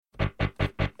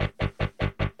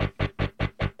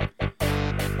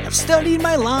I've studied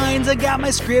my lines, I got my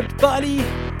script, buddy.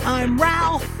 I'm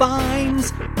Ralph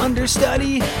Fiennes,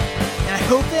 understudy. And I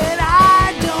hope that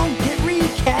I don't get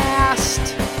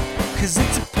recast, 'cause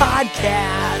it's a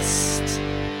podcast.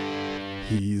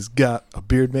 He's got a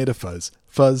beard made of fuzz.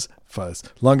 Fuzz, fuzz.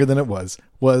 Longer than it was.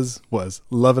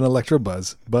 Love an electro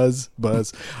buzz. Buzz,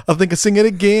 buzz. I'll think I sing it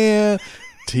again.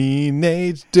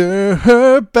 Teenage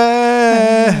dirtbags.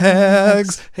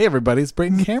 Hey, everybody. It's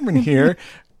Brayden Cameron here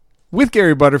with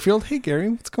Gary Butterfield. Hey, Gary.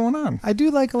 What's going on? I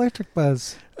do like Electric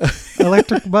Buzz.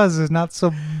 Electric Buzz is not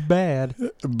so bad.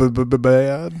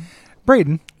 Bad?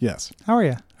 Brayden. Yes. How are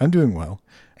you? I'm doing well.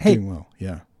 Hey. Doing well.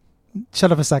 Yeah.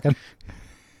 Shut up a second.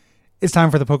 It's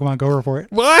time for the Pokemon Go report.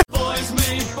 What? Boys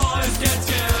meet boys, get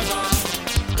together.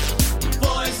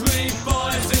 Boys meet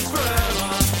boys, it's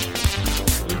forever.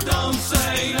 Don't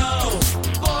say no.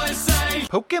 Boys say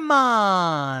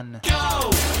Pokemon. go.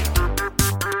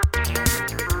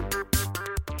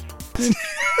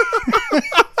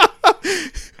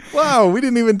 Wow, we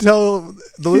didn't even tell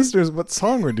the listeners what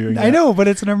song we're doing. I yet. know, but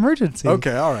it's an emergency.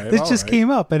 Okay, all right. This all just right.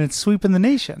 came up and it's sweeping the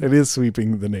nation. It is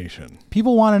sweeping the nation.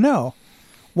 People want to know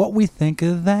what we think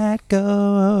of that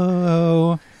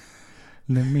go.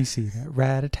 Let me see that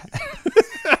rat-a-tat.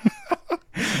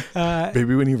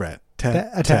 Baby, when you rat. Tat,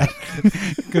 Attack.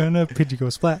 Gonna Pidgey go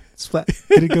splat, splat.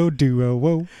 Pidgey go duo,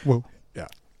 whoa, whoa. Yeah.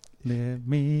 Let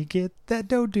me get that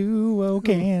duo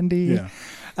candy. Yeah.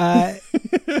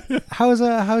 How's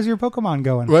your Pokemon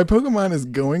going? My Pokemon is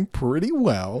going pretty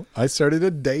well. I started a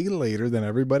day later than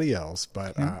everybody else,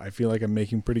 but I feel like I'm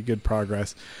making pretty good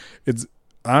progress. It's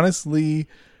honestly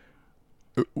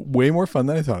way more fun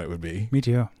than I thought it would be. Me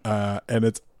too.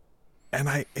 It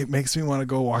makes me want to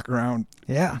go walk around.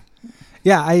 Yeah.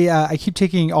 Yeah, I keep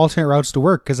taking alternate routes to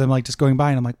work because I'm like just going by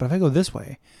and I'm like, but if I go this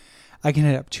way, I can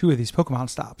hit up 2 of these Pokemon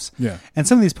stops. Yeah. And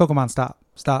some of these Pokemon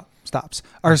stops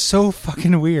are so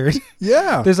fucking weird.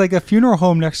 Yeah. There's like a funeral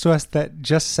home next to us that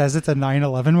just says it's a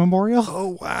 9/11 memorial.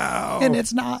 Oh, wow. And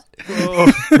it's not.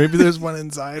 Oh, maybe there's one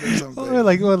inside or something. Or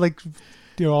like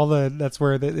you know, that's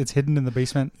where it's hidden in the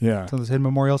basement. Yeah. Some of those hidden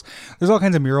memorials. There's all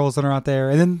kinds of murals that are out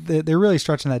there. And then they're really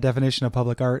stretching that definition of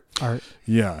public art.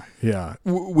 Yeah, yeah.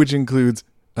 Which includes,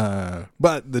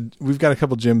 we've got a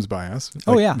couple gyms by us.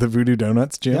 Oh, yeah. The Voodoo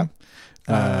Donuts gym.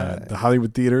 Yep. The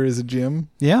Hollywood Theater is a gym.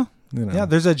 Yeah. You know. Yeah,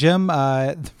 there's a gym.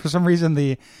 For some reason,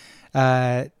 the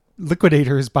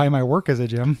Liquidators by my work as a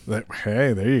gym.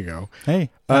 Hey, there you go. Hey.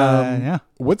 Yeah.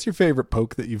 What's your favorite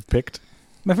poke that you've picked?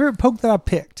 My favorite poke that I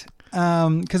picked.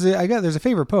 Because there's a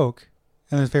favorite poke.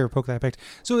 And there's a favorite poke that I picked.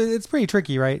 So it's pretty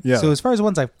tricky, right? Yeah. So as far as the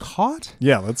ones I've caught.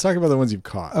 Yeah, let's talk about the ones you've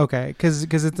caught. Okay, because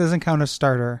it doesn't count as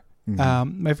starter.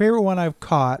 Mm-hmm. My favorite one I've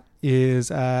caught is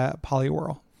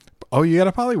Poliwhirl. Oh, you got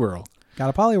a Poliwhirl. Got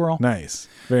a Poliwhirl. Nice.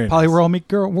 Very nice. Poliwhirl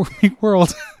Meet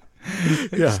World.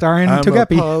 Yeah. Starring I'm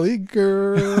Togepi. a Poly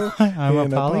girl. I'm a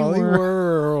in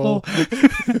Poliwhirl.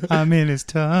 I'm in his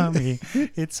tummy.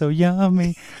 It's so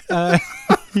yummy.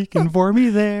 He can for me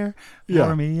there. Yeah.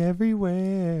 For me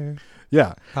everywhere.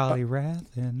 Yeah.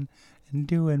 Polyrathing and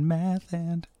doing math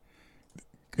and...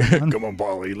 Come on,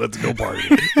 Polly. Let's go party.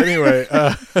 Anyway,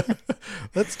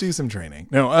 let's do some training.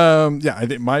 No, yeah, I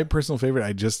think my personal favorite,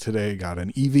 I just today got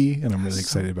an Eevee, and I'm really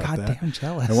excited about that. Goddamn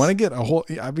jealous. I want to get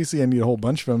obviously I need a whole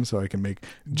bunch of them so I can make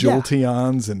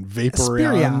Jolteons and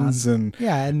Vaporeons and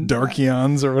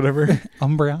Darkeons or whatever.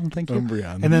 Umbreon, thank you.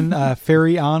 Umbreon. And then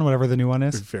Fairy-on, whatever the new one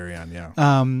is. Fairy-on, yeah.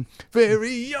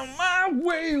 Fairy on my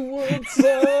wayward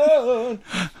son.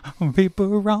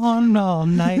 People on all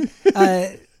night.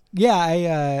 Yeah,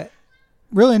 I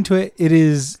real into it. It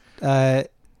is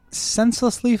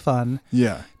senselessly fun.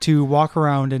 Yeah. To walk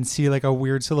around and see like a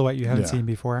weird silhouette you haven't seen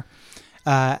before.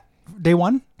 Day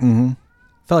one, felt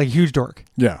like a huge dork.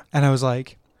 Yeah. And I was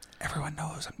like, everyone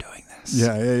knows I'm doing this.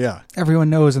 Yeah. Everyone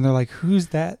knows, and they're like, who's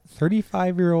that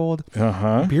 35-year-old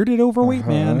bearded overweight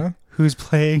man who's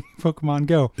playing Pokemon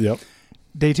Go? Yep.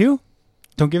 Day 2,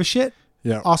 don't give a shit.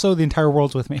 Yeah. Also, the entire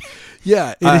world's with me.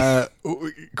 Yeah.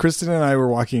 Kristen and I were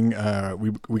walking.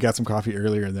 We got some coffee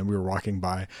earlier, and then we were walking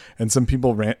by, and some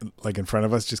people ran like in front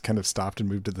of us, just kind of stopped and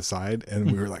moved to the side,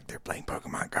 and we were like, "They're playing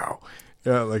Pokemon Go."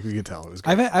 Yeah, like we could tell it was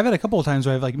great. I've had a couple of times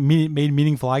where I've like made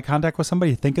meaningful eye contact with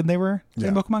somebody thinking they were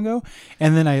playing Pokemon Go,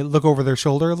 and then I look over their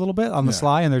shoulder a little bit on the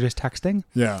sly, and they're just texting.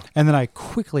 Yeah. And then I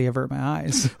quickly avert my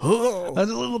eyes. Oh.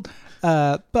 That's a little.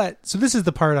 But so this is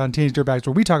the part on Teenage Dirtbags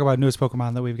where we talk about newest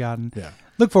Pokemon that we've gotten. Yeah.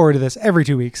 look forward to this every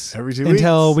 2 weeks. Every 2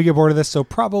 until weeks. we get bored of this. So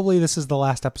probably this is the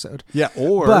last episode. Yeah,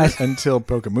 or But- until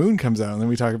Pokemoon comes out, and then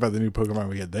we talk about the new Pokemon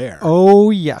we get there. Oh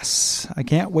yes, I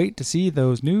can't wait to see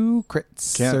those new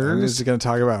crits. I'm just going to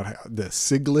talk about the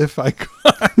Siglif icon.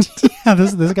 Yeah,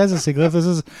 this guy's a Siglif. This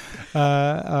is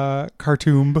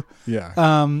Khartoum.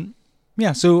 Yeah.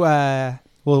 Yeah. So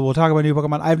we'll talk about new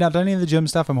Pokemon. I've not done any of the gym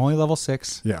stuff. I'm only level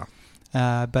 6. Yeah.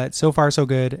 But so far so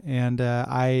good. And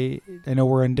I know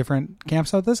we're in different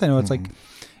camps about this. I know it's like,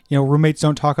 roommates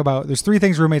don't talk about. There's 3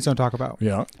 things roommates don't talk about: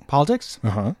 Yeah. politics,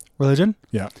 Uh-huh. religion,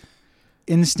 Yeah.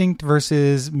 instinct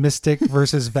versus mystic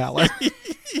versus valor.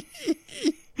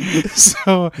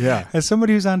 So, Yeah. as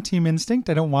somebody who's on Team Instinct,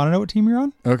 I don't want to know what team you're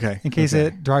on Okay. in case Okay.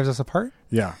 it drives us apart.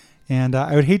 Yeah. And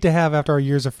I would hate to have, after our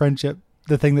years of friendship,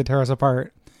 the thing that tear us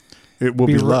apart It will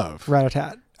be love.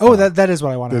 Rat-a-tat. Oh, that is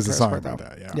what I want to There's a tear us song apart, about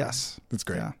though. that. Yeah. Yes. That's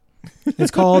great. Yeah.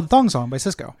 It's called Thong Song by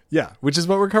Cisco. Yeah. Which is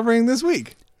what we're covering this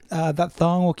week. That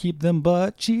thong will keep them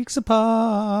butt cheeks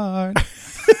apart.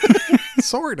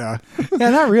 Sorta. Yeah,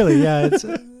 not really. Yeah, it's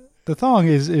the thong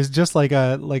is just like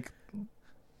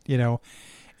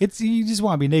it's you just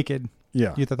want to be naked.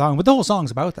 Yeah. You get the thong, but the whole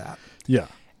song's about that. Yeah.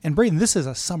 And Braden, this is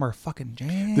a summer fucking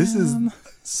jam. This is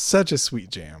such a sweet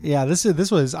jam. yeah. This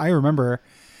was I remember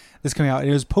this coming out.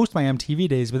 It was post my MTV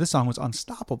days, but this song was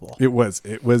unstoppable. It was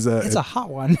It's a hot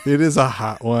one. it is a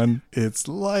hot one. It's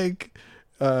like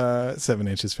 7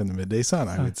 inches from the midday sun,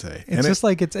 I would say. It's just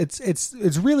like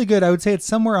it's really good. I would say it's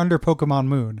somewhere under Pokemon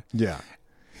Moon. Yeah.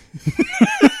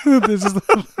 This is a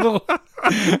little,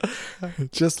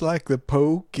 Just like the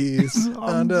Pokies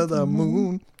under the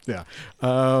moon. Yeah.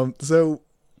 So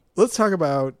let's talk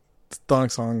about Thong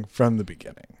Song from the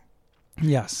beginning.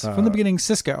 yes, from the beginning,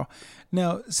 Cisco.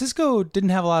 Now, Cisco didn't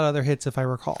have a lot of other hits, if I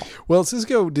recall. Well,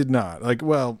 Cisco did not.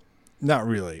 Not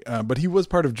really. But he was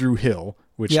part of Drew Hill,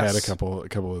 which Yes. had a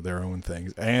couple of their own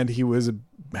things. And he was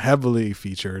heavily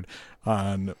featured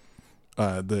on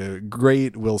the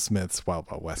great Will Smith's Wild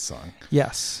Wild West song.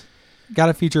 Yes, got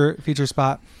a feature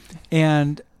spot,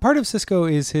 and part of Cisco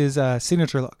is his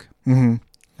signature look,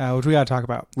 which we got to talk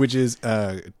about. Which is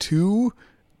 2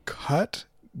 cut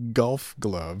golf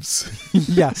gloves.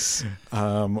 Yes,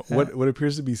 What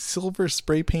appears to be silver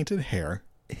spray painted hair.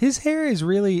 his hair is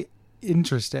really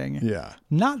interesting. Yeah.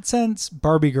 Not since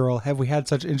Barbie Girl have we had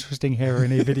such interesting hair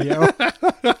in a video.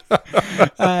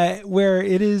 Where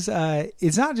it is,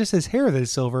 it's not just his hair that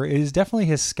is silver; it is definitely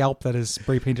his scalp that is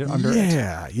spray painted under it.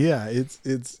 Yeah.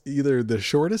 It's either the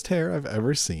shortest hair I've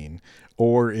ever seen,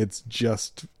 or it's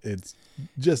just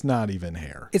not even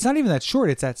hair. It's not even that short;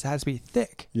 it has to be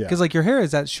thick. Yeah. Because like your hair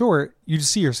is that short, you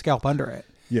just see your scalp under it.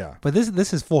 Yeah. But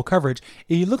this is full coverage.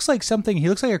 He looks like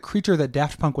a creature that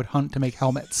Daft Punk would hunt to make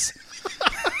helmets.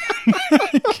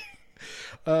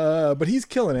 But he's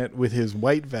killing it with his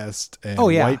white vest and Oh,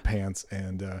 yeah. white pants,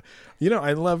 and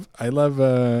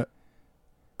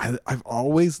I've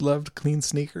always loved clean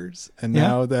sneakers, and Yeah.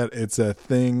 now that it's a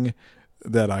thing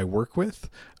that I work with,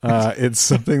 it's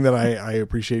something that I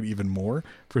appreciate even more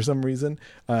for some reason.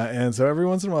 And so every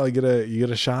once in a while, you get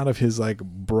a shot of his like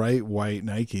bright white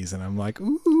Nikes, and I'm like,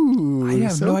 ooh, I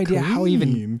have so no idea how he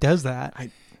even clean. does that.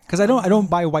 Because I don't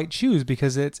buy white shoes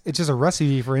because it's just a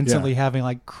recipe for instantly having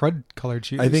like crud colored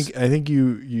shoes. I think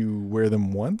you wear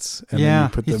them once, and then Yeah, you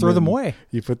put you them throw in, them away.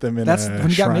 You put them in. That's a when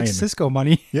you got to make shrine. Cisco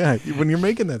money. Yeah, when you're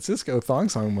making that Cisco Thong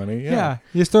Song money. Yeah. Yeah,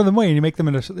 you just throw them away and you make them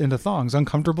into thongs,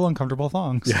 uncomfortable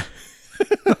thongs. Yeah.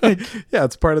 Yeah,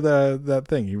 it's part of that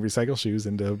thing. You recycle shoes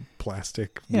into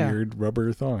plastic, Yeah. weird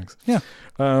rubber thongs. Yeah.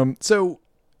 So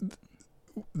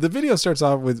the video starts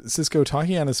off with Cisco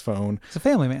talking on his phone. It's a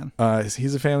family man.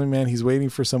 He's a family man. He's waiting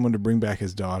for someone to bring back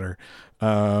his daughter.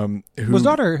 His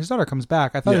daughter comes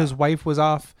back. I thought Yeah. his wife was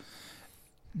off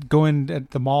going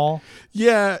at the mall.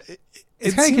 Yeah,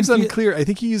 it kinda seems confu- unclear. I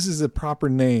think he uses a proper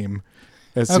name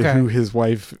as to Okay. who his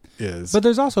wife is. But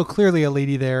there's also clearly a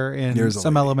lady there and There's a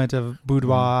some lady. element of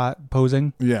boudoir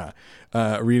posing. Yeah,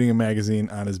 reading a magazine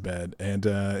on his bed, and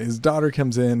his daughter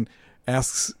comes in,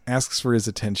 asks for his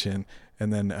attention,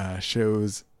 and then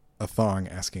shows a thong,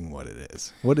 asking what it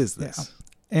is. What is this?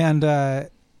 And then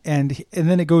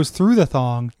it goes through the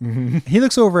thong. Mm-hmm. He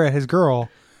looks over at his girl,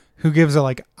 who gives a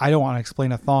like, I don't want to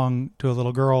explain a thong to a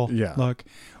little girl Yeah. look.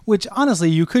 Which honestly,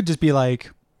 you could just be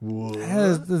like, What?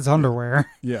 it's underwear.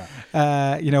 Yeah,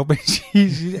 But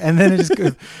she and then it just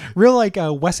goes real like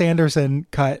a Wes Anderson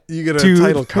cut. You get a to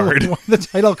title card. the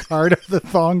title card of the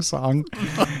thong song,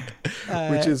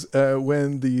 which is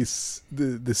when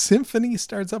the symphony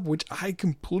starts up, which I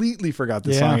completely forgot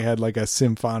the Yeah. song had like a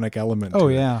symphonic element. Oh,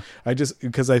 to it. yeah. I just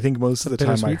because I think most of the time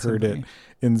I bittersweet heard symphony.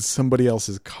 it in somebody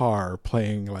else's car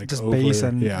playing like just over, bass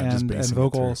and just bass and it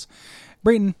vocals.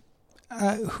 Brayton,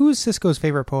 who's Cisco's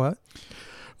favorite poet?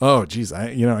 Oh, geez.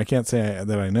 I can't say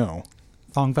that I know.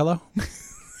 Thongfellow?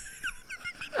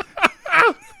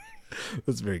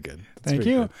 That's very good. Thank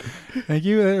you. Thank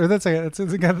you. Is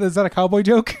that a cowboy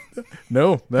joke?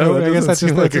 No, No, that I guess doesn't that's seem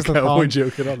just- like that's a just the cowboy thong.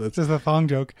 joke at all. It's just a thong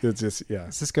joke. It's just, yeah.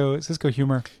 Cisco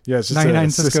humor. Yeah, it's just 99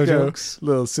 a Cisco jokes.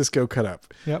 little Cisco cut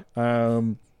up. Yep.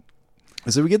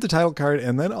 So we get the title card,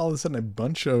 and then all of a sudden a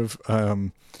bunch of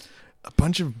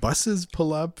buses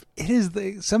pull up. It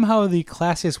is somehow the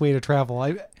classiest way to travel.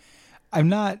 I'm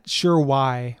not sure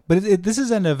why, but this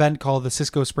is an event called the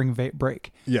Cisco Spring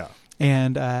Break. Yeah.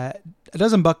 And a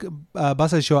dozen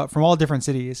buses show up from all different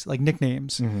cities, like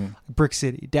nicknames: Brick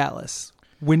City, Dallas,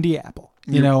 Windy Apple.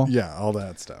 Yeah, all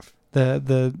that stuff.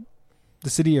 The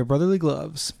city of brotherly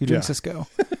gloves, featuring Yeah. Cisco.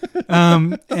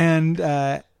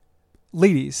 And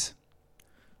ladies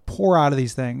pour out of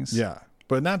these things. Yeah,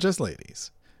 but not just ladies,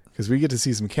 because we get to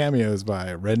see some cameos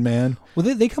by Redman.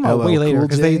 Well, they come out LL way later Cool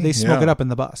because J? they smoke Yeah. it up in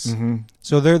the bus. Mm-hmm.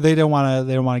 So they don't want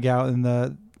to get out in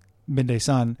the midday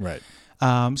sun. Right.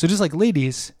 So just like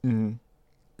ladies, Mm-hmm.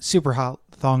 super hot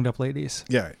thonged up ladies.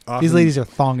 Yeah. These ladies are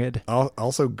thonged.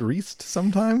 also greased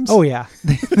sometimes. Oh yeah,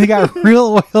 they got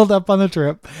real oiled up on the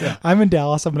trip. I'm in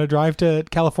Dallas. I'm going to drive to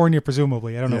California,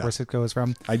 presumably. I don't know Yeah. where Cisco is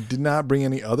from. I did not bring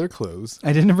any other clothes.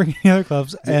 I didn't bring any other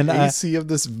gloves. The And AC of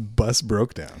this bus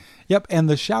broke down. yep, and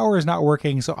the shower is not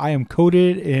working, so I am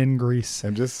coated in grease.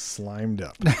 I'm just slimed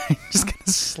up. I'm just gonna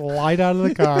slide out of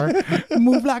the car,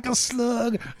 move like a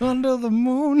slug under the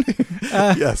moon.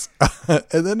 Yes.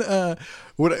 And then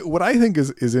what I think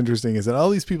is interesting is that all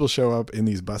these people show up in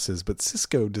these buses, but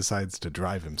Cisco decides to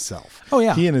drive himself. Oh,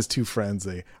 yeah. He and his two friends,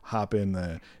 they hop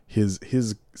in his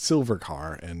silver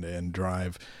car and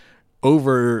drive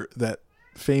over that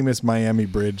famous Miami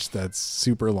bridge that's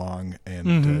super long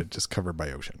and just covered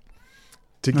by ocean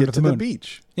to Under get the to the moon.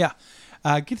 beach. Yeah,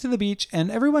 get to the beach, and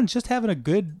everyone's just having a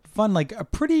good fun, like a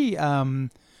pretty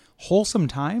wholesome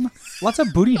time. Lots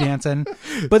of booty dancing,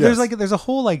 but Yes. there's a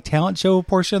whole like talent show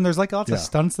portion. There's like lots of Yeah.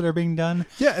 stunts that are being done.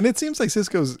 Yeah, and it seems like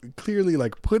Cisco's clearly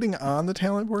like putting on the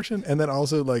talent portion and then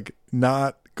also like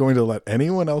not going to let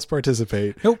anyone else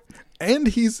participate. Nope. And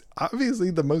he's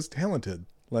obviously the most talented.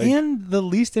 Like, And the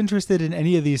least interested in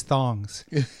any of these thongs.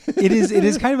 It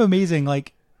is kind of amazing.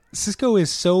 Like Cisco is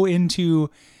so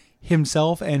into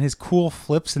himself and his cool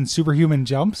flips and superhuman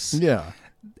jumps, yeah.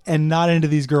 and not into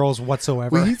these girls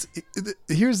whatsoever. Well,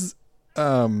 here's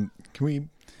can we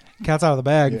Cat's out of the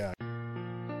bag. yeah.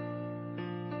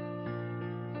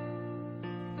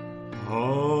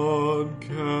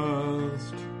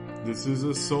 Podcast. This is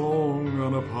a song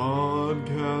on a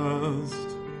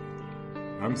podcast.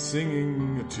 I'm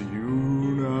singing it to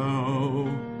you now.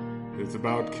 It's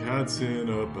about cats in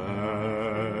a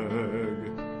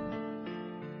bag.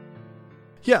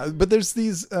 Yeah, but there's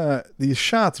these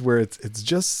shots where it's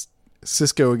just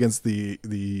Cisco against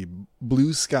the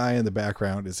blue sky in the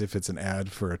background as if it's an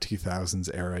ad for a 2000s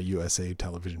era USA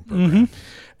television program.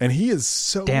 And he is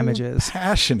so Damages.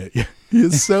 passionate. Yeah, he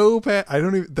is so I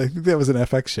think that was an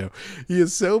FX show. He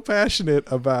is so passionate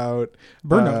about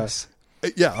Burn Notice.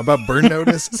 Yeah, about Burn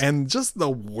Notice and just the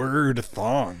word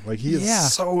thong. Like he is Yeah.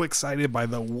 so excited by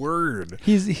the word.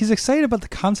 He's excited about the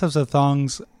concepts of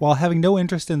thongs while having no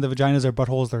interest in the vaginas or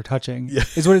buttholes they're touching. Yeah.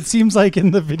 Is what it seems like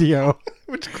in the video.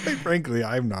 Which quite frankly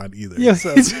I'm not either. Yeah,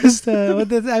 So- it's just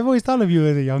I've always thought of you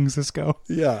as a young Cisco.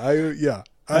 Yeah,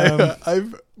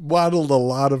 I've waddled a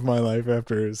lot of my life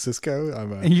after Cisco.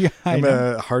 I'm I a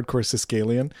know. hardcore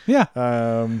Ciscalian. Yeah.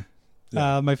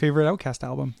 Yeah. My favorite Outcast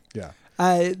album. Yeah.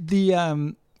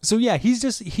 So yeah,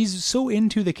 he's so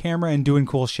into the camera and doing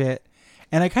cool shit,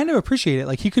 and I kind of appreciate it.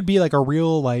 Like he could be like a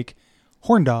real like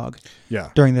horn dog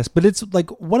Yeah. during this, but it's like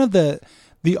one of the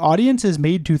audience is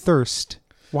made to thirst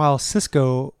while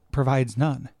Cisco provides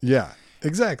none. Yeah.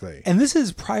 Exactly. And this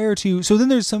is prior to, so then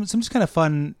there's some just kind of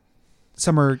fun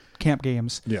summer camp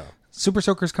games. Yeah. Super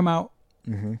Soakers come out.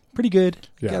 Pretty good.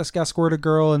 Yeah. Got to squirt a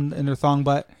girl in their thong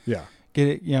butt. Yeah. Get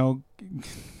it,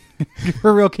 for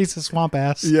a real case of swamp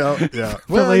ass. Yeah. Yeah.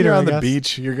 Well, later, you're I on the guess.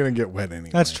 beach. You're gonna get wet anyway.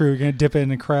 That's true. You're going to dip it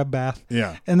in a crab bath.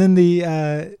 Yeah. And then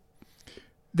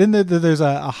there's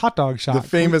a hot dog shot. The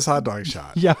famous hot dog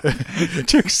shot. Yeah. It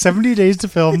took 70 days to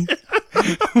film.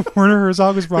 Werner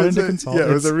Herzog was brought in to consult. Yeah,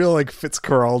 it was a real like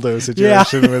Fitzcarraldo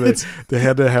situation where they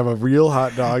had to have a real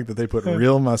hot dog that they put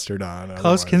real mustard on.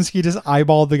 Klaus otherwise- Kinski just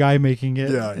eyeballed the guy making it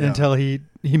Yeah, yeah. until he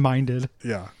minded.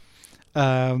 Yeah.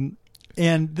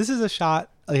 And this is a shot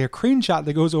like a crane shot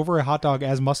that goes over a hot dog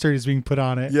as mustard is being put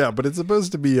on it. Yeah, but it's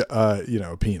supposed to be,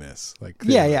 a penis. Like,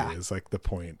 Yeah. is like the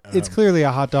point. It's clearly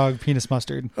a hot dog penis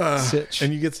mustard. Sitch.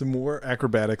 And you get some more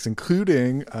acrobatics,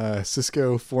 including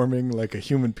Cisco forming like a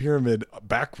human pyramid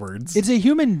backwards. It's a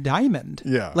human diamond.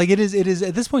 Yeah. Like it is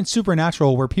at this point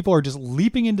supernatural, where people are just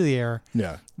leaping into the air.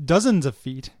 Yeah. Dozens of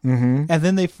feet. Mm-hmm. And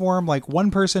then they form like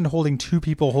one person holding two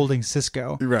people holding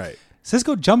Cisco. Right.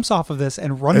 Cisco jumps off of this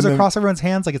and runs across everyone's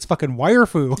hands like it's fucking wire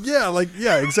fu. Yeah,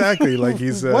 exactly. Like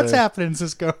he's What's happening,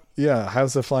 Cisco? Yeah,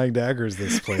 House of Flying Daggers,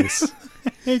 this place.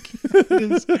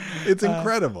 It's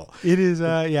incredible. It is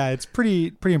it's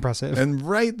pretty impressive. And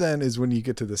right then is when you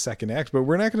get to the second act, but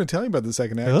we're not going to tell you about the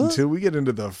second act until we get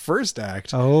into the first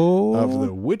act of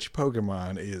the Which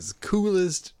Pokemon is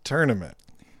Coolest Tournament.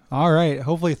 All right.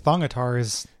 Hopefully Thongatar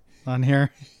is on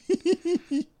here.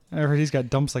 I heard he's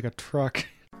got dumps like a truck.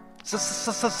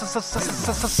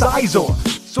 Sizor.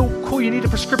 So cool, you need a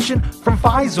prescription from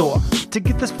Visor to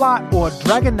get this fly or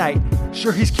Dragonite.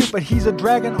 Sure, he's cute, but he's a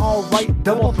dragon, alright.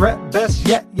 Double threat, best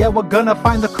yet. Yeah, we're gonna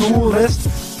find the coolest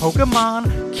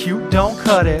Pokemon. Cute, don't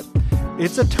cut it.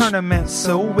 It's a tournament,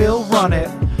 so we'll run it.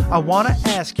 I wanna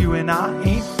ask you, and I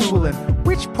ain't fooling.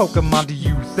 Which Pokemon do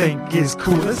you think is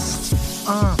coolest?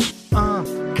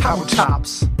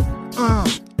 Kabutops.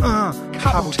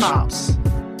 Kabutops.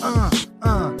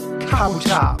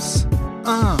 Kabutops.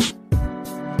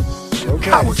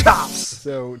 Okay. Kabutops.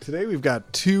 So today we've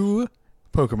got two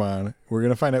Pokemon. We're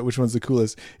going to find out which one's the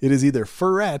coolest. It is either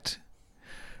Ferret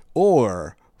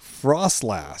or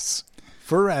Frostlass.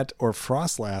 Ferret or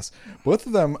Frostlass. Both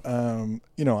of them,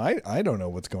 I don't know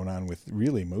what's going on with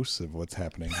really most of what's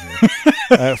happening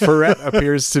here. Ferret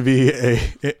appears to be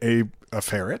a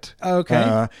ferret.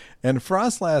 Okay. And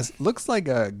Frostlass looks like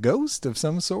a ghost of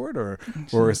some sort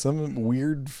or some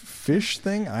weird fish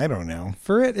thing. I don't know.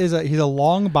 Ferret he's a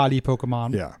long body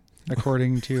Pokemon. Yeah.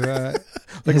 According to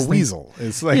like a weasel.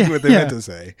 It's like what they meant to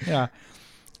say. Yeah.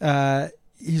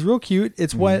 He's real cute.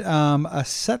 It's what a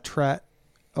Sentret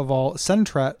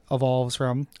evolves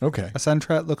from. Okay. A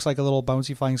Sentret looks like a little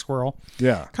bouncy flying squirrel.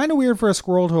 Yeah. Kind of weird for a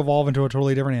squirrel to evolve into a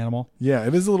totally different animal. Yeah,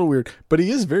 it is a little weird, but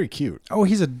he is very cute. Oh,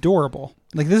 he's adorable.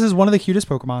 Like, this is one of the cutest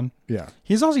Pokemon. Yeah.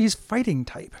 He's fighting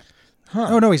type. Huh.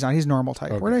 Oh, no, he's not. He's normal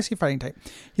type. Okay. Where did I see fighting type?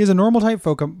 He's a normal type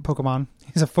Pokemon.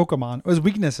 He's a Pokemon. His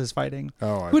weakness is fighting.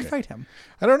 Oh, okay. Who would fight him?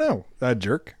 I don't know. That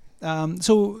jerk.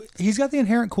 So he's got the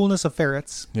inherent coolness of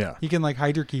ferrets. Yeah. He can, like,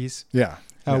 hide your keys. Yeah.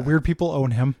 Weird people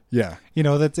own him. Yeah. You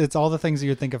know, it's all the things that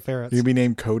you'd think of ferrets. You'd be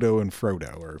named Kodo and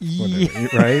Frodo or whatever,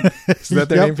 Yeah. right? Is that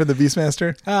their name for the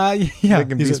Beastmaster? Yeah.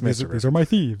 Like in Beastmaster, These are my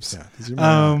thieves. Yeah. These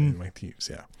are my thieves,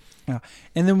 yeah. Yeah.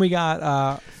 And then we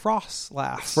got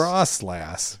Frostlass.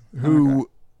 Frostlass, who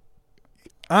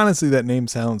honestly, that name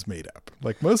sounds made up.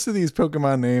 Like most of these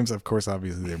Pokemon names, of course,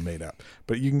 obviously they're made up,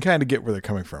 but you can kind of get where they're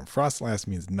coming from. Frostlass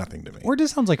means nothing to me. Or it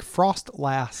just sounds like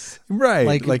Frostlass. Right.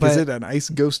 Like is but- it an ice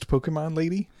ghost Pokemon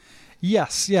lady?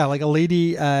 Yes, yeah, like a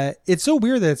lady. It's so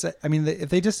weird that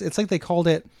it's like they called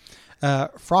it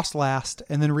Frostlast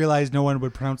and then realized no one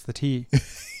would pronounce the T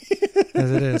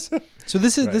as it is. So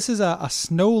this is a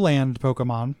Snowland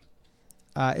Pokemon.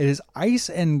 It is Ice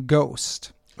and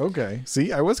Ghost. Okay.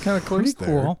 See, I was kind of close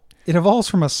Pretty there. cool. It evolves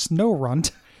from a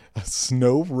Snorunt. A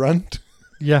snow runt?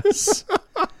 Yes.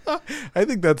 I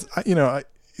think that's,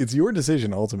 it's your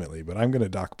decision ultimately, but I'm going to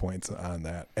dock points on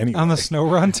that anyway. On the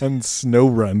Snorunt. And snow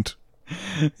runt.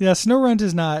 Yeah, Snorunt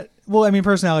is not. Well, I mean,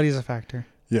 personality is a factor.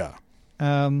 Yeah.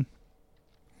 Has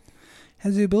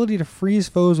the ability to freeze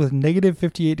foes with negative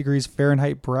 58 degrees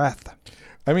Fahrenheit breath.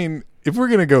 I mean, if we're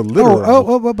going to go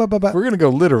literal, But we're going to go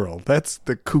literal. That's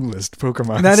the coolest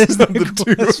Pokemon. that is the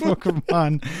two. coolest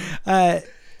Pokemon.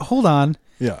 Hold on.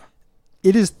 Yeah.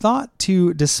 It is thought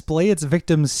to display its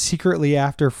victims secretly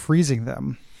after freezing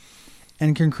them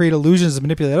and can create illusions to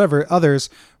manipulate others.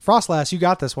 Frostlass, you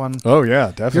got this one. Oh, yeah,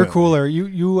 definitely. You're cooler.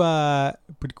 You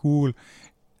pretty cool.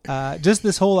 Just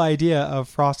this whole idea of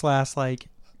Frostlass, like,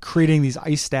 creating these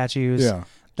ice statues. Yeah.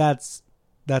 That's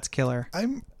killer.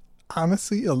 I'm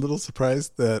honestly a little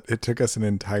surprised that it took us an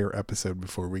entire episode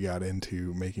before we got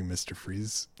into making Mr.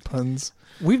 Freeze puns.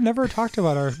 We've never talked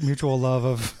about our mutual love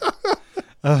of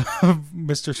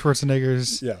Mr.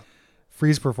 Schwarzenegger's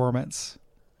freeze performance.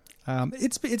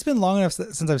 It's been long enough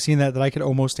since I've seen that I could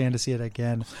almost stand to see it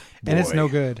again, and it's no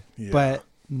good. Yeah. But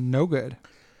no good.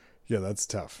 Yeah, that's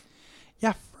tough.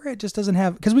 Yeah, Ferret just doesn't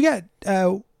have, because we got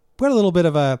a little bit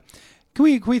of a. Can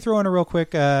we throw in a real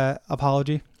quick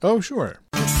apology? Oh, sure.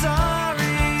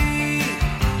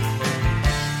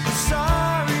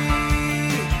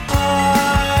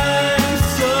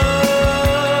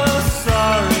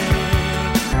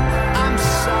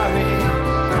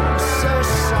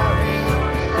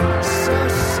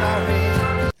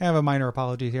 I have a minor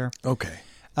apology here. Okay.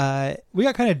 We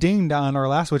got kind of dinged on our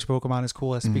last Which Pokemon is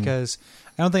Coolest because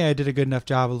I don't think I did a good enough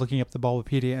job of looking up the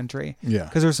Bulbapedia entry. Yeah.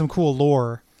 Because there's some cool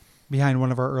lore behind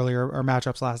one of our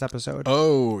matchups last episode.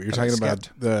 Oh, you're That I talking about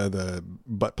skipped. the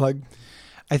butt plug?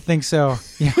 I think so.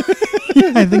 Yeah.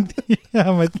 I think.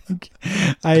 Yeah, I think.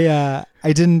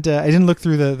 I didn't look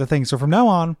through the thing. So from now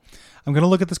on, I'm gonna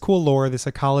look at this cool lore, this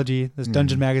ecology, this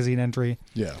Dungeon Magazine entry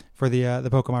Yeah. for the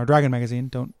Pokemon Dragon Magazine.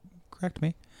 Don't correct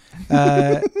me.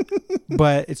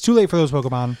 But it's too late for those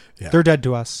Pokemon. Yeah. They're dead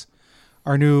to us.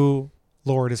 Our new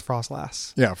Lord is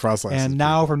Frostlass. Yeah, Frostlass. And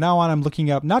now, from now on, I'm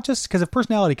looking up, not just because if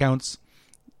personality counts,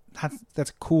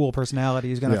 that's a cool personality.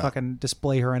 He's going to fucking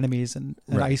display her enemies in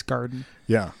an Right. ice garden.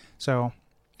 Yeah. So,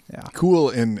 yeah. Cool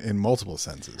in multiple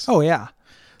senses. Oh, yeah.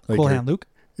 Like Cool your- hand, Luke.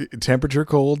 Temperature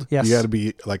cold. Yes. You got to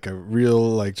be like a real,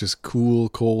 like just cool,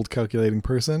 cold, calculating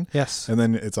person. Yes. And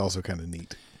then it's also kind of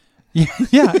neat.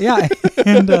 Yeah.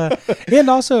 And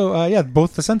also,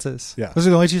 both the senses. Yeah. Those are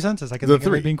the only two senses I can The think of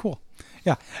three. it being cool.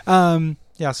 Yeah.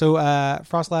 So,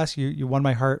 Frostlass, you won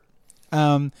my heart.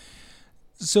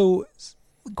 So,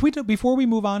 before we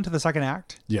move on to the second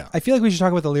act, Yeah. I feel like we should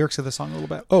talk about the lyrics of the song a little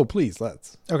bit. Oh, please,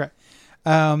 let's. Okay.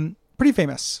 Pretty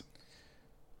famous.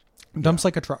 Dumps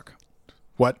like a truck.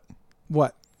 What?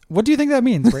 What? What do you think that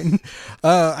means, Brayton?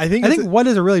 I think what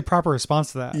is a really proper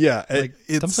response to that? Yeah, Like,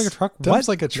 dumps like a truck? Dumps What?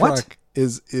 like a What? truck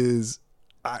is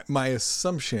my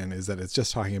assumption is that it's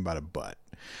just talking about a butt.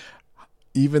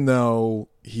 Even though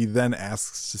he then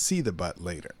asks to see the butt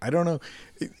later. I don't know.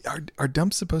 Are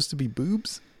dumps supposed to be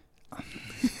boobs?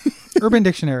 Urban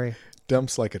Dictionary.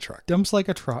 Dumps like a truck. Dumps like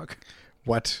a truck.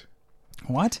 What?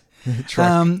 What?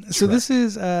 Truck. So truck. this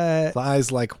is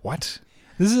Thighs like what?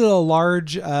 this is a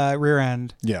large rear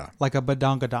end, Yeah. like a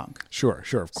badonkadonk. Sure,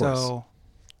 of course. So,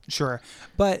 sure.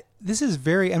 But this is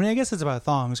very, I mean, I guess it's about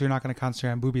thongs, so you're not going to concentrate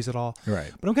on boobies at all.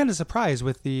 Right. But I'm kind of surprised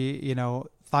with the,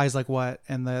 thighs like what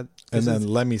and And then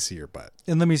let me see your butt.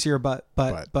 and let me see your butt.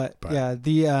 But yeah,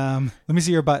 the let me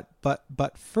see your butt.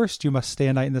 But first you must stay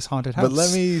a night in this haunted house. But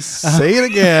let me say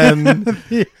it again.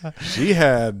 Yeah. She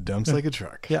had dumps like a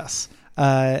truck. Yes.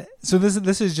 So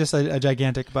this is just a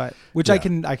gigantic butt, which I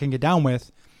Yeah. can get down with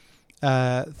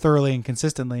thoroughly and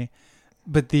consistently.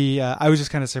 But I was just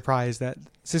kind of surprised that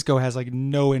Cisco has like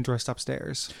no interest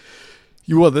upstairs.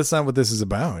 Well, that's not what this is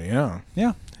about. Yeah.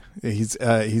 Yeah. He's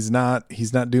not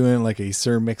doing like a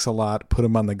Sir Mix-a-Lot put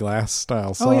him on the glass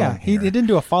style song. Oh yeah. He here. didn't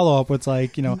do a follow up. It's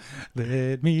like,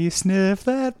 let me sniff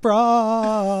that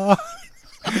bra.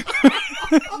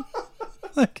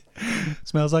 Like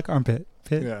smells like armpit.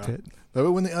 Pit. Love it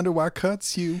when the underwire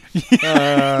cuts you.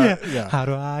 Yeah. How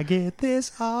do I get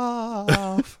this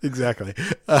off? Exactly.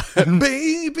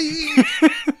 Baby.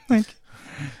 Like,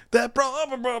 That bra.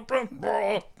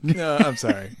 No, I'm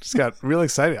sorry. Just got real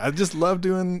excited. I just love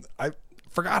doing. I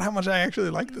forgot how much I actually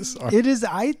like this song. it is.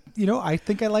 I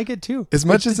think I like it too. As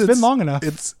much as it's been long enough.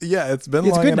 It's been It's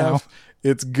long good enough.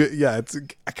 It's good. Yeah,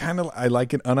 I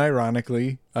like it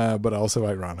unironically, but also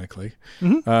ironically.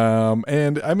 Mm-hmm.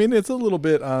 And I mean, it's a little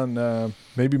bit on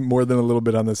maybe more than a little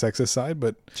bit on the sexist side,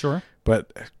 but Sure.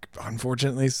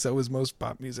 unfortunately, so is most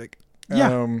pop music.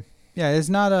 Yeah. Yeah, it's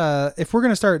not if we're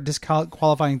going to start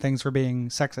disqualifying things for being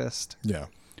sexist, Yeah,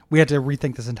 we had to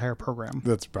rethink this entire program.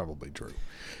 that's probably true.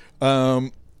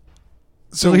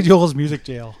 Billy Joel's Music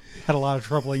Jail had a lot of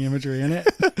troubling imagery in it.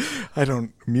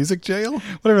 Music Jail?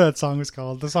 Whatever that song was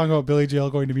called. The song about Billy Joel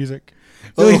going to music.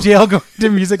 Billy Joel going to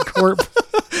Music Corp.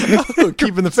 Oh,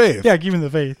 Keeping the Faith. Yeah, keeping the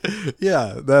faith.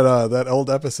 Yeah, that old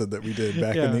episode that we did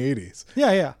back in the 80s.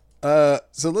 Yeah.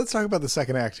 So let's talk about the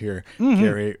second act here,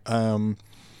 Gary,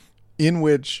 in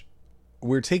which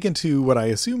we're taken to what I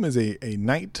assume is a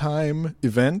nighttime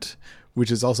event,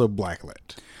 which is also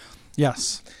blacklit.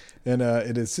 Yes. And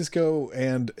it is Cisco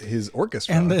and his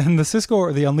orchestra. And the Cisco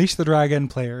or the Unleash the Dragon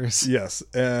players. Yes,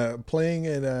 playing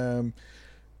in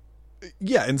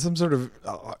in some sort of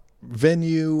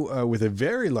venue with a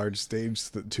very large stage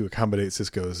to accommodate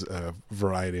Cisco's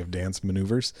variety of dance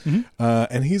maneuvers.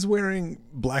 And he's wearing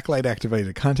blacklight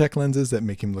activated contact lenses that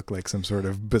make him look like some sort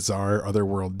of bizarre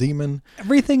otherworld demon.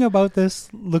 Everything about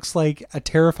this looks like a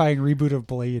terrifying reboot of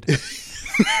Blade.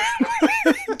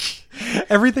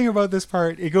 Everything about this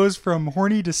part, it goes from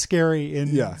horny to scary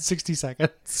in 60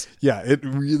 seconds. Yeah,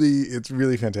 it's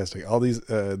really fantastic. All these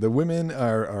the women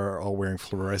are all wearing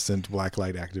fluorescent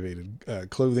blacklight activated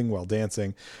clothing while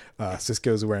dancing.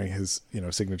 Cisco's wearing his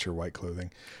signature white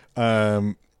clothing.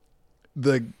 The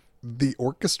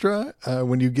orchestra,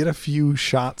 when you get a few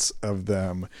shots of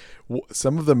them,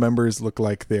 some of the members look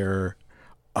like they're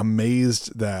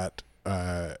amazed that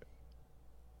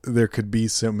there could be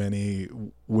so many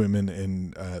women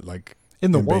in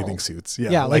in the bathing world. suits.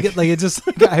 Yeah, like it just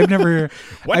I've never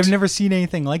seen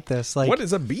anything like this. Like, what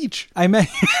is a beach? I meant.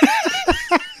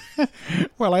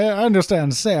 Well, I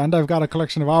understand sand. I've got a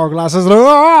collection of hourglasses.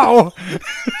 Oh!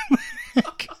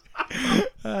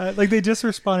 Like they just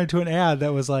responded to an ad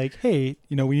that was like, "Hey,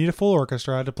 we need a full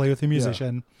orchestra to play with a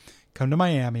musician. Come to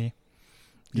Miami.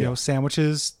 You know,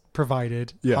 sandwiches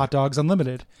provided, hot dogs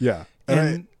unlimited." Yeah,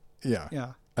 And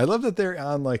yeah. I love that they're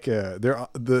on like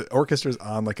the orchestra's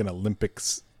on like an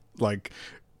Olympics like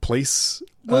place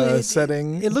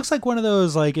setting. It looks like one of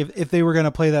those like if they were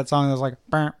gonna play that song, that was like.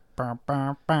 Bah, bah,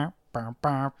 bah, bah.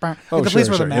 Like the place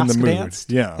where the mask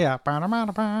danced. Yeah. Yeah.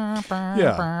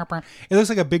 It looks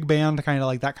like a big band, kind of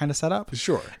like that kind of setup.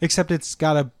 Sure. Except it's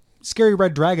got a scary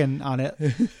red dragon on it.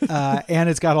 And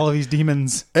it's got all of these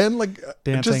demons. And like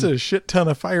dancing. just a shit ton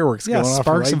of fireworks going off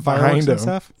sparks right and fireworks behind and them.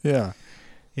 stuff. Yeah.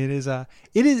 It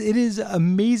is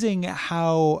amazing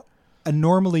how a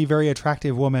normally very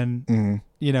attractive woman,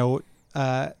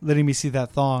 letting me see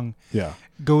that thong. Yeah.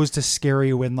 Goes to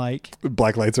scary when like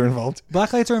Black lights are involved.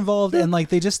 Black lights are involved, and like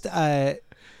they just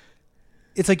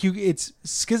it's like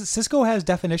Cisco has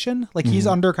definition, like he's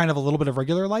under kind of a little bit of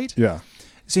regular light. Yeah.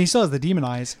 So he still has the demon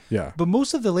eyes. Yeah. But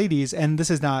most of the ladies, and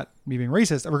this is not me being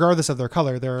racist, regardless of their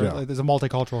color, there's a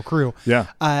multicultural crew. Yeah.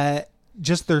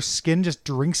 Just their skin just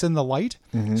drinks in the light.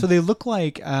 So they look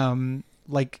like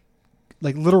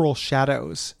literal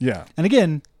shadows. Yeah. And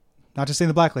again, not just saying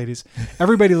the black ladies,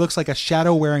 everybody looks like a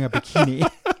shadow wearing a bikini.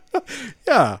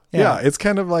 Yeah. It's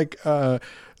kind of like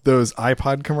those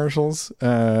iPod commercials,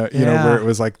 where it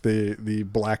was like the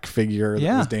black figure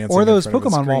that was dancing. Or those in front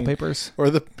of the Pokemon screen. wallpapers. Or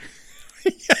the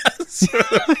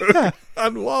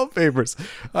on wallpapers.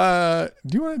 Do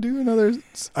you want to do another?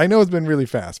 I know it's been really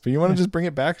fast, but you want to just bring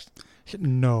it back?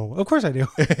 No, of course I do.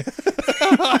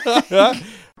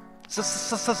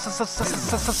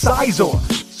 Sizor.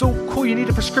 So cool, you need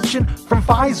a prescription from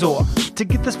Visor to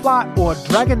get this fly or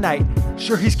Dragonite.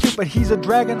 Sure, he's cute, but he's a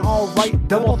dragon, alright.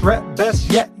 Double threat, best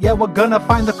yet. Yeah, we're gonna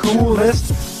find the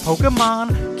coolest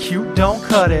Pokemon. Cute, don't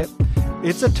cut it.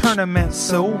 It's a tournament,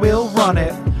 so we'll run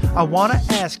it. I wanna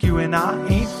ask you, and I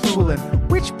ain't fooling.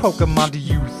 Which Pokemon do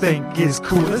you think is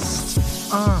coolest?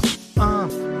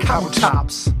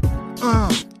 Kabutops.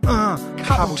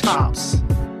 Kabutops.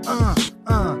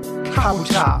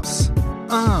 Kabutops.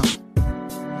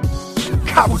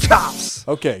 Kabutops.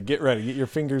 Okay, get ready. Get your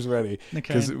fingers ready. Okay.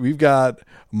 Because we've got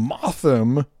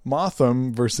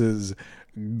Mothim versus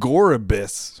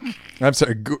Goribus. I'm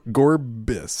sorry,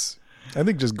 Gorbis. I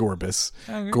think just Gorbis.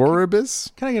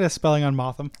 Goribus? Can I get a spelling on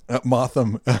Mothim?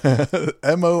 Mothim.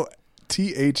 Mothim.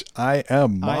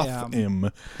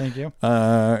 Mothim. Thank you.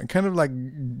 Kind of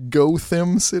like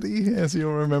Gotham City, as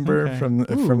you'll remember from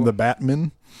the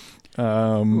Batman.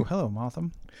 Hello,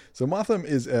 Mothim. So Mothim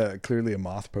is clearly a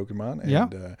moth Pokemon.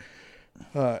 And,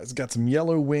 it's got some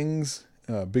yellow wings,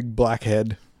 big black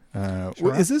head.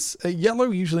 Sure. Is this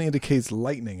yellow? Usually indicates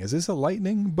lightning. Is this a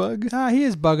lightning bug? He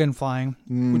is bug and flying,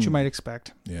 which you might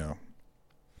expect. Yeah.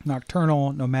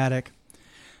 Nocturnal, nomadic,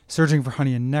 searching for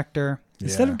honey and nectar.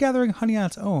 Instead of gathering honey on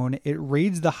its own, it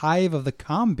raids the hive of the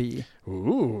combi.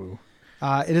 Ooh.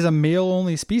 It is a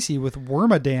male-only species with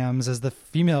wormadams as the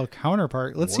female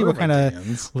counterpart. Let's see what kind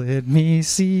of... Let me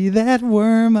see that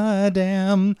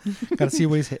wormadam. Got to see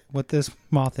what this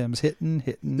Mothim's hitting.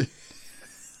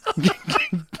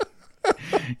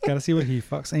 Got to see what he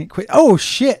fucks. Ain't quit. Oh,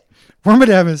 shit.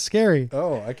 Wormadam is scary.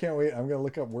 Oh, I can't wait. I'm going to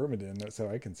look up Wormadam so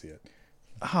I can see it.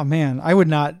 Oh, man. I would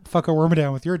not fuck a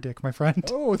Wormadam with your dick, my friend.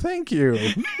 Oh, thank you.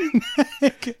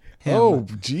 Oh,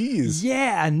 jeez.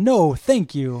 Yeah, no,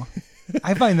 thank you.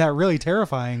 I find that really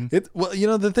terrifying.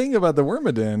 Well, the thing about the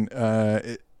Wormadam,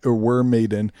 or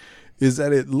Wormaiden, is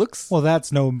that it looks... Well,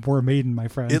 that's no Wormaiden, my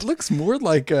friend. It looks more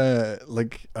like an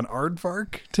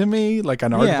aardvark to me, like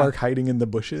an aardvark hiding in the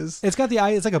bushes. It's got the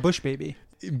eye. It's like a bush baby.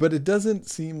 But it doesn't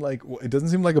seem like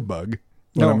a bug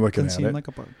when No, I'm looking it at doesn't it. seem like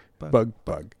a bug.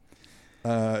 Bug.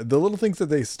 The little things that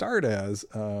they start as,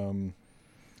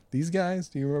 these guys,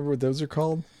 do you remember what those are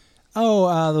called?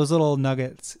 Oh, those little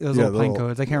nuggets, those little pine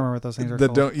codes. I can't remember what those things are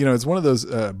that called. Don't, it's one of those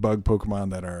bug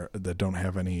Pokemon that don't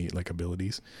have any like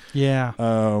abilities. Yeah.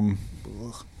 And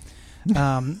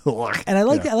I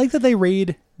like that they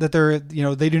raid that they're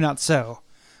they do not sow.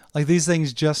 Like these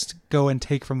things just go and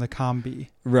take from the combi.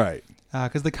 Right.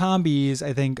 Because the combis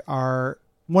I think are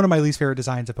one of my least favorite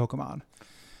designs of Pokemon.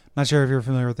 Not sure if you're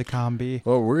familiar with the combi.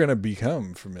 Well, we're gonna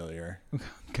become familiar.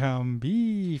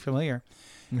 Combi familiar.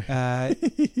 Oh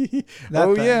thing.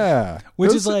 yeah,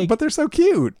 Which is like, but they're so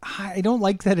cute. I don't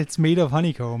like that it's made of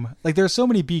honeycomb. Like there's so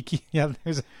many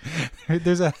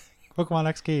there's a Pokemon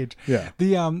X Cage. Yeah.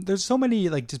 There's so many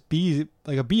like just bees.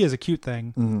 Like a bee is a cute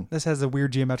thing. Mm-hmm. This has a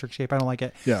weird geometric shape. I don't like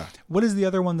it. Yeah. What is the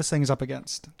other one this thing is up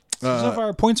against? So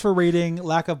far, points for rating,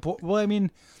 lack of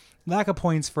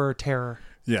points for terror.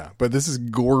 Yeah, but this is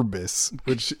Gorbis,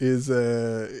 which is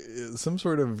some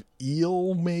sort of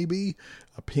eel, maybe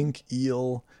a pink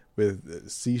eel with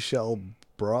seashell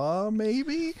bra,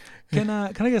 maybe. Can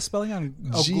I get a spelling on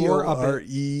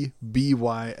Gorebyss?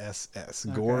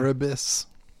 Okay. Gorbis.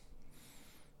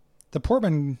 The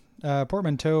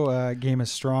portmanteau game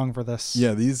is strong for this.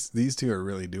 Yeah, these two are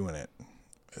really doing it.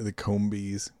 The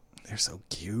Combees, they're so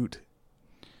cute.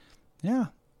 Yeah.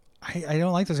 I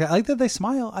don't like those guys. I like that they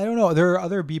smile. I don't know. There are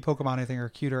other bee Pokemon I think are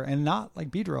cuter and not like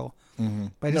Beedrill. Mm-hmm.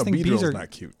 But I just think Beedrill's not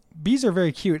cute. Bees are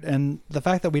very cute, and the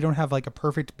fact that we don't have like a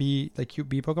perfect bee, like cute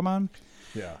bee Pokemon,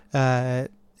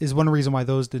 is one reason why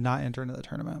those did not enter into the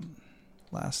tournament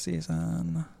last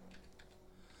season.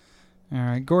 All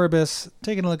right, Gorbis,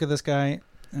 taking a look at this guy.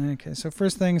 Okay, so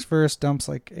first things first, dumps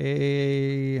like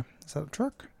is that a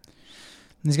truck?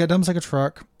 He's got dumps like a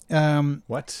truck.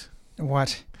 What?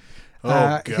 Oh,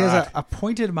 God. He has a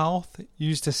pointed mouth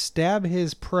used to stab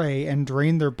his prey and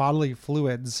drain their bodily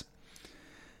fluids.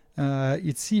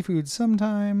 Eats seafood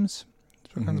sometimes.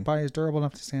 His body is durable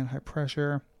enough to stand high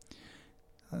pressure.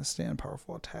 Stand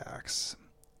powerful attacks.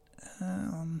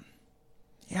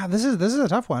 Yeah, this is a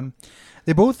tough one.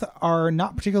 They both are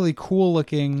not particularly cool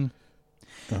looking.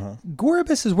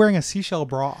 Gorbis is wearing a seashell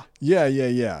bra. Yeah. Did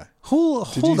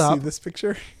Did you see this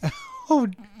picture? Oh,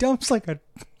 dumps like a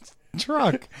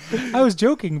truck. I was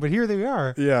joking, but here they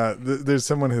are. Yeah, there's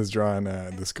someone who's drawn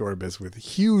this Gorbis with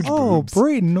huge boobs. Oh,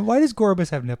 Brayden, why does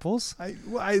Gorbis have nipples?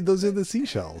 Those are the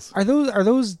seashells. Are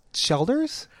those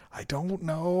shelters? I don't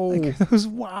know. Like those,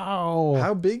 wow.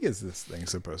 How big is this thing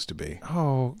supposed to be?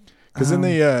 Oh, because in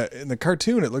the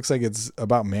cartoon, it looks like it's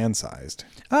about man-sized.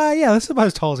 Yeah, this is about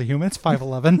as tall as a human. It's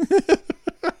 5'11".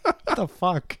 What the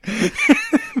fuck?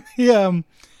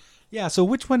 Yeah. So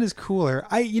which one is cooler?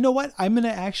 You know what? I'm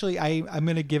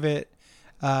gonna give it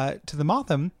to the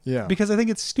Mothim. Yeah. Because I think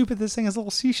it's stupid. This thing has little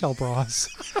seashell bras.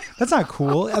 That's not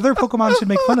cool. Other Pokemon should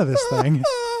make fun of this thing.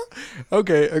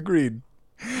 Okay, agreed.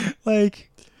 Like,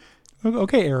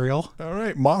 okay, Ariel. All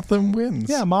right, Mothim wins.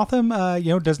 Yeah, Mothim.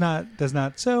 Does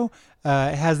not. So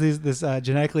it has this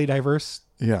genetically diverse.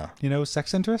 Yeah.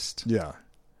 Sex interest. Yeah.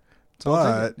 So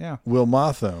But will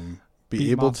Mothim be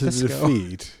Beat able Moth to Fisco.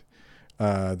 defeat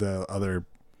the other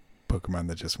Pokemon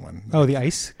that just won? Oh, the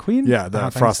Ice Queen? Yeah, I the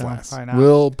don't think so. Frostlass. Probably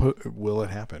not. Will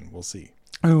it happen? We'll see.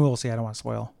 We'll see. I don't want to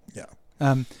spoil. Yeah.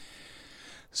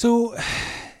 So,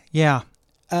 yeah.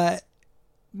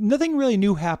 Nothing really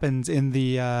new happens in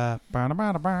the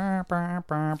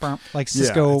like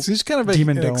Cisco. It's just kind of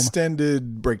Demon an Dome.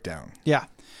 extended breakdown. Yeah.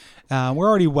 We're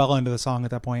already well into the song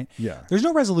at that point. Yeah. There's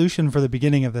no resolution for the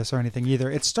beginning of this or anything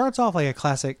either. It starts off like a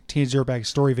classic Teenage Dirtbag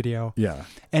story video. Yeah.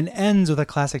 And ends with a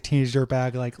classic Teenage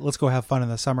Dirtbag, like, let's go have fun in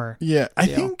the summer. Yeah. I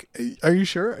think, are you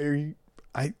sure?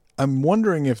 I'm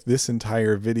wondering if this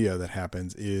entire video that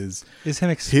happens is him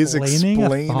his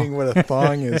explaining what a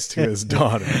thong is to his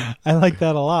daughter. I like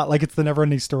that a lot. Like it's the never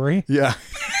ending story. Yeah.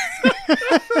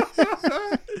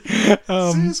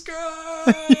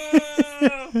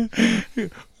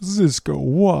 Cisco,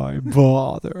 why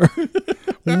bother?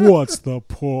 What's the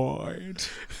point?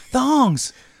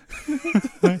 Thongs.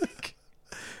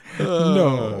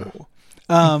 No.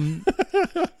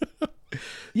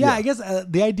 Yeah, I guess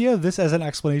the idea of this as an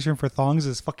explanation for thongs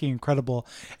is fucking incredible.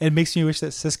 It makes me wish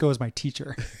that Cisco is my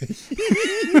teacher.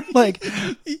 Like,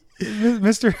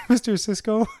 Mr.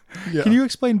 Cisco, can you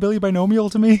explain Billy Binomial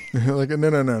to me? Like,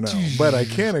 no. But I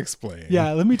can explain.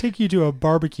 Yeah, let me take you to a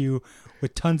barbecue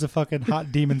with tons of fucking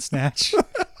hot demon snatch.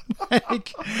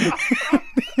 Like,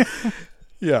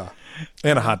 yeah.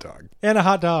 And a hot dog. and a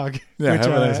hot dog. Yeah, which,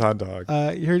 have a nice hot dog.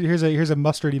 Here's a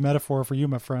mustardy metaphor for you,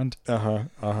 my friend.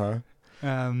 Now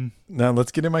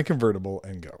let's get in my convertible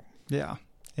and go. Yeah.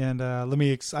 And I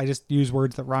just use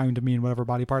words that rhyme to mean whatever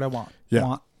body part I want.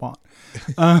 Yeah. Want.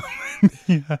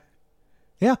 Yeah.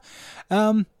 Yeah.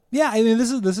 I mean,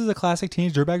 this is a classic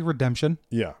Teenage Dirtbag redemption.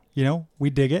 Yeah. We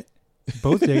dig it.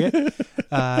 Both dig it.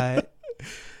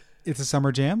 It's a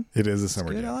summer jam. It is a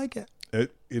summer Good, jam. I like it. It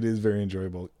is very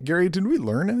enjoyable. Gary, did we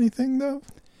learn anything though?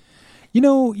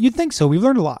 You'd think so. We've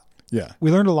learned a lot. Yeah. We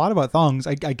learned a lot about thongs.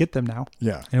 I get them now.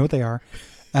 Yeah. I know what they are.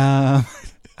 I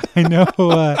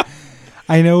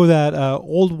know that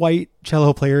old white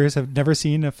cello players have never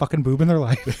seen a fucking boob in their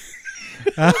life.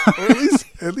 Or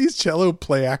at least cello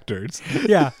play actors.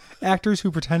 Yeah, actors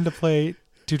who pretend to play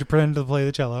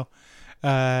the cello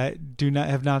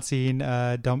have not seen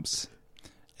dumps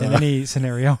in any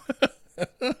scenario.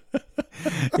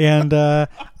 And so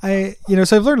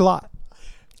I've learned a lot.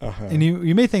 Uh-huh. And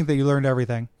you may think that you learned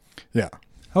everything. Yeah.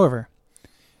 However,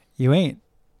 you ain't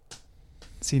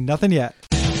seen nothing yet.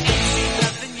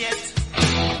 Nothing yet.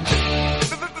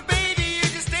 Baby, you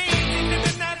just ain't seen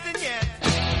nothing yet.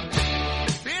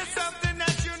 Here's something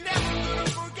that you're never gonna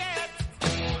forget.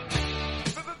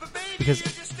 Because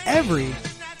every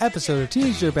episode of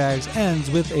Teenage Dirtbags ends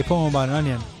with a poem about an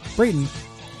onion. Brayton,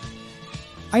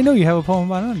 I know you have a poem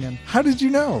about an onion. How did you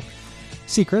know?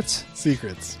 Secrets.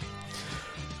 Secrets.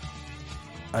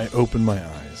 I open my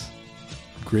eyes,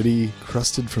 gritty,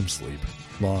 crusted from sleep,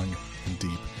 long and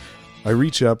deep. I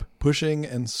reach up, pushing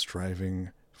and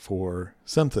striving for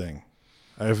something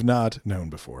I have not known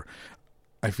before.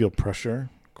 I feel pressure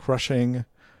crushing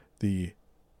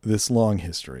this long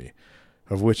history,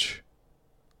 of which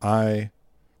I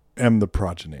am the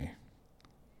progeny.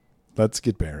 Let's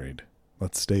get buried.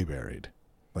 Let's stay buried.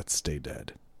 Let's stay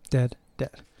dead. Dead.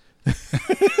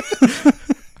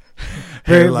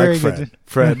 Hair Very, like very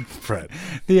Fred. good. Fred.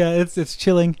 Yeah, it's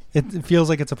chilling. It feels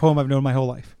like it's a poem I've known my whole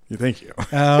life. Thank you.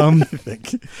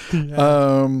 If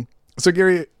So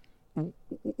Gary,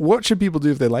 what should people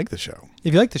do if they like the show?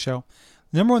 you like the show,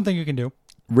 the number one thing you can do.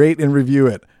 Rate and review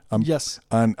it. Yes.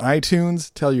 On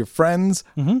iTunes. Tell your friends.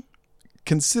 Mm-hmm.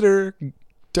 Consider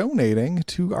donating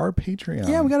to our Patreon.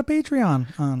 Yeah, we got a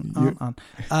Patreon on.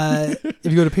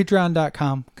 If you go to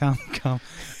patreon.com,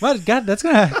 well, God, it's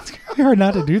gonna be hard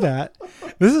not to do that.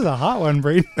 This is a hot one,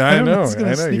 Brayden. I know. It's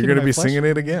gonna sneak You're into going to my be flesh. singing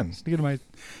it again. Sneak into my. I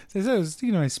said it was sneaking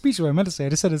into my speech. What I meant to say, I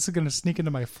just said it's going to sneak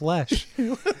into my flesh.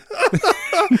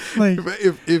 Like,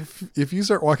 If you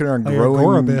start walking around Like a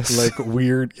growing Gorobus. like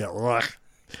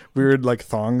weird like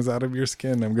thongs out of your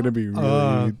skin, I'm going to be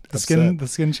really the skin upset. the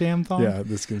skin sham thong. Yeah,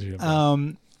 the skin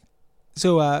sham.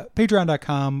 So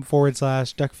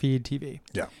patreon.com/duckfeedtv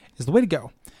Yeah. is the way to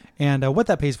go. And what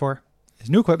that pays for is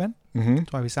new equipment. Mm-hmm.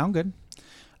 That's why we sound good.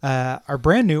 Our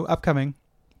brand new upcoming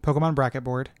Pokemon bracket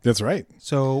board. That's right.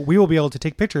 So we will be able to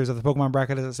take pictures of the Pokemon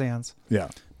bracket as it stands, Yeah,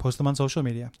 post them on social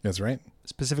media, that's right.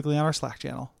 specifically on our Slack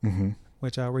channel, Mm-hmm.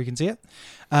 which where you can see it.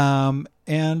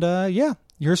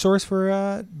 Your source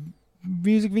for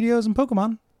music videos and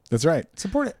Pokemon. That's right.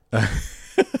 Support it.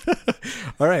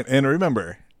 All right. And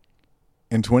remember,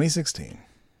 in 2016,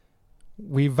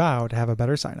 We vow to have a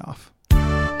better sign off.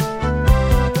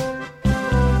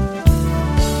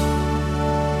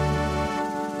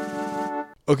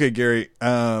 okay, Gary,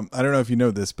 I don't know if you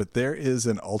know this, but there is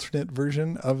an alternate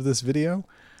version of this video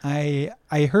I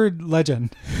heard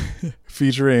legend.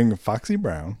 featuring Foxy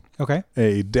Brown, Okay.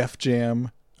 a Def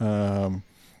Jam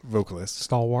vocalist,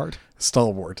 Stalwart.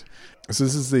 stalwart. So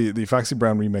this is the Foxy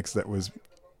Brown remix that was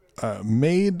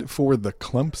made for the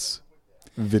Clumps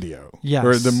video. Yes.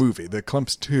 Or the movie, the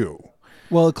Clumps 2.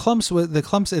 Well, Clumps,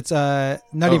 it's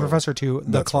Nutty Professor 2,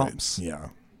 The That's Clumps. right. Yeah.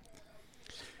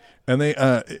 And they,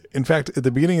 in fact, at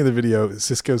the beginning of the video,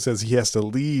 Cisco says he has to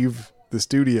leave the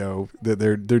studio. That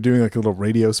they're doing like a little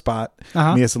radio spot,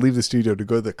 and he has to leave the studio to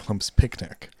go to the Clumps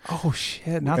picnic. Oh,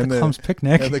 shit. Not And the Clumps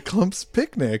Picnic. And the Clumps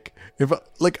picnic, if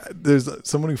there's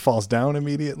someone who falls down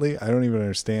immediately, I don't even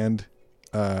understand.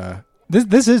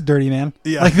 This is dirty, man.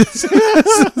 Yeah. Like this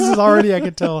is already, I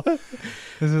could tell. This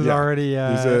is Yeah. already.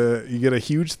 You get a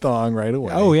huge thong right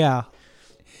away. Oh, yeah.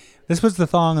 This puts the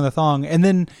thong on the thong. And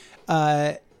then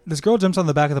this girl jumps on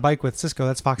the back of the bike with Cisco.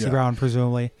 That's Foxy Yeah. Brown,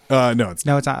 presumably. No, it's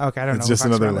No, it's not. Okay, I don't know. It's who just Foxy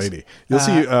another Brown is. lady. You'll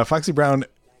see Foxy Brown.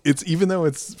 It's even though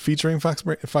it's featuring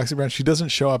Foxy Brown, she doesn't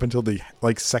show up until the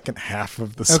second half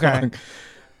of the song. Okay.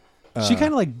 She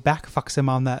kind of like back fucks him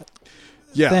on that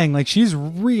Yeah, thing. Like she's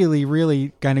really,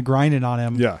 really kind of grinding on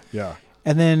him. yeah, yeah.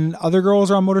 And then other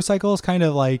girls are on motorcycles, kind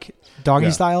of like doggy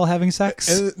Yeah. style having sex.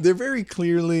 And they're very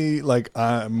clearly like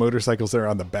motorcycles that are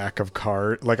on the back of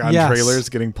cars, like on Yes. trailers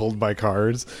getting pulled by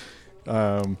cars.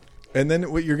 And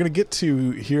then what you're going to get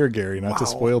to here, Gary, not to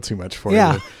spoil too much for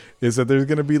Yeah. you, is that there's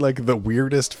going to be like the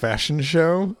weirdest fashion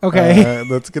show. Okay.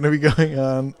 That's going to be going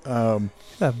on.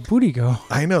 That booty go.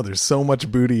 I know there's so much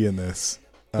booty in this.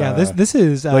 Yeah, this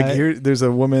is like here, there's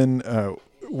a woman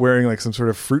wearing like some sort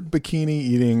of fruit bikini,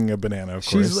 eating a banana. Of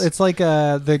course, It's like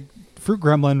the fruit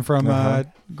gremlin from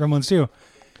Gremlins 2.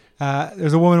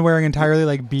 There's a woman wearing entirely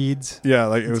like beads. yeah,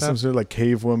 like it was stuff. some sort of like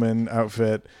cave woman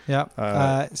outfit.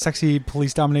 Yeah. Sexy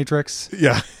police dominatrix.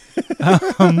 Yeah.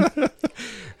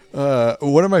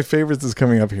 One of my favorites is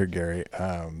coming up here, Gary.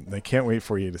 I can't wait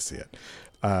for you to see it.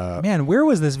 Man, where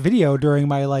was this video during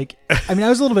my I mean, I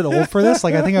was a little bit old for this.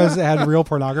 Like, I think I had real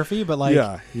pornography, but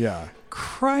yeah.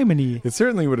 criminy. It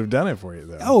certainly would have done it for you,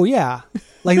 though. Oh yeah,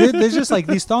 like there's just like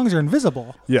these thongs are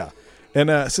invisible. Yeah.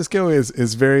 And Cisco is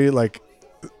very like.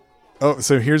 Oh,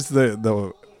 so here's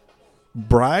the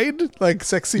bride, like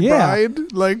sexy Yeah.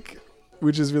 bride, like,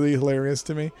 which is really hilarious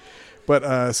to me.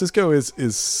 But Cisco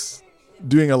is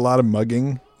doing a lot of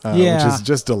mugging, Yeah. which is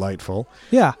just delightful.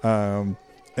 Yeah.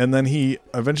 And then he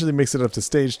eventually makes it up to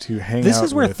stage to hang out. This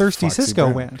is where with Thirsty Foxy Cisco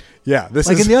Brown. went. Yeah, this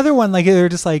Like is in the other one, like they're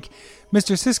just like,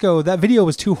 Mr. Cisco, that video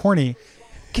was too horny.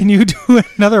 Can you do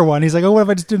another one? He's like, oh, what if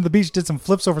I just did on the beach, did some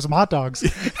flips over some hot dogs?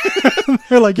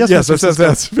 They're like, yes, yes, Mr. Cisco.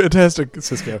 that's fantastic,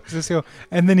 Cisco. Cisco.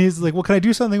 And then he's like, well, can I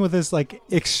do something with this like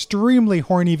extremely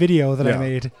horny video that I Yeah.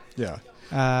 made? Yeah.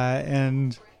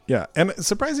 And Yeah, and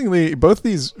surprisingly, both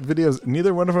these videos,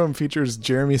 neither one of them features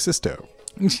Jeremy Sisto.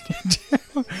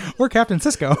 or Captain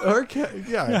Cisco. Or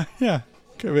Yeah.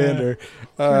 Commander.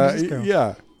 Cisco.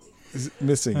 Yeah, is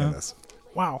missing in this.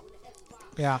 Wow.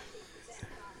 Yeah.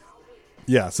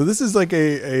 Yeah, so this is like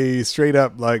a straight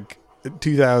up like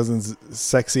 2000s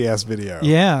sexy ass video.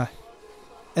 Yeah.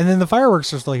 And then the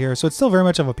fireworks are still here, so it's still very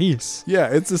much of a piece. Yeah,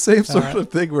 it's the same sort of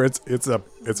thing where it's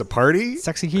a party.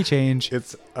 Sexy key change.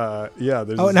 It's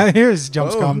there's Oh, now here's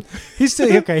Jump Oh. Scum. He's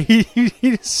still okay. He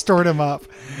just stored him up.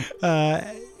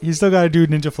 He's still got to do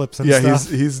ninja flips and yeah, stuff.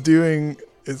 he's doing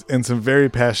and some very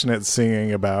passionate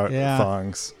singing about Yeah.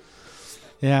 thongs.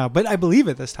 Yeah, but I believe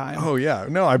it this time. Oh yeah,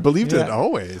 no, I believed it Yeah.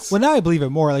 always. Well, now I believe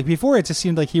it more. Like before, it just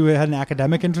seemed like he had an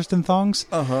academic interest in thongs,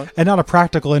 Uh-huh. and not a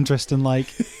practical interest in like,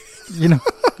 the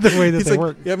way that He's they like,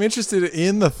 work. yeah, I'm interested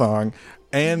in the thong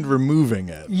and removing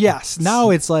it. Yes. Now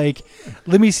it's like,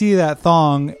 let me see that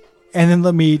thong, and then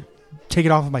let me take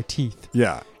it off with my teeth.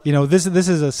 Yeah, This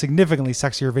is a significantly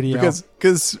sexier video.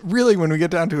 because really, when we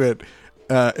get down to it,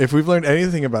 if we've learned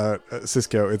anything about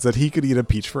Cisco, it's that he could eat a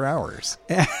peach for hours.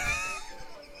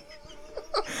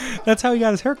 That's how he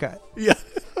got his haircut. Yeah,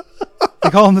 They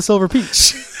call him the Silver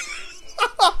Peach.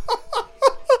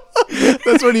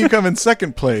 that's when you come in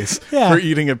second place Yeah. for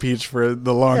eating a peach for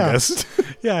the longest.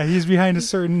 Yeah, he's behind a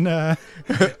certain A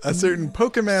certain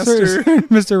Pokemaster. certain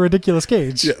Mr. Ridiculous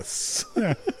Cage. Yes.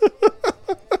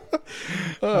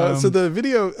 So the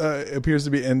video appears to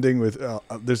be ending with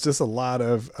there's just a lot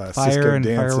of Fire Cisco and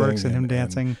dancing fireworks and him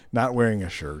dancing. not wearing a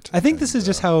shirt. I think this is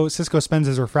just how Cisco spends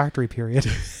his refractory period.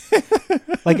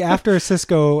 Like after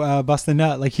Cisco busts the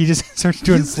nut, like he just starts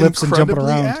doing He's flips and jumping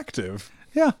incredibly around. active.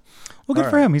 Yeah. Well, good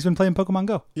All for right. him. He's been playing Pokemon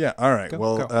Go. Yeah. All right. Go,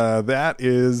 Well, go. that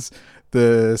is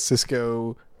the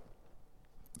Cisco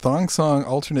thong song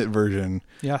alternate version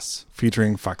Yes.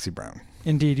 featuring Foxy Brown.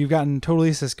 Indeed. You've gotten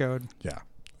totally Cisco'd. Yeah.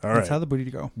 All That's how right. the booty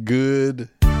to go. Good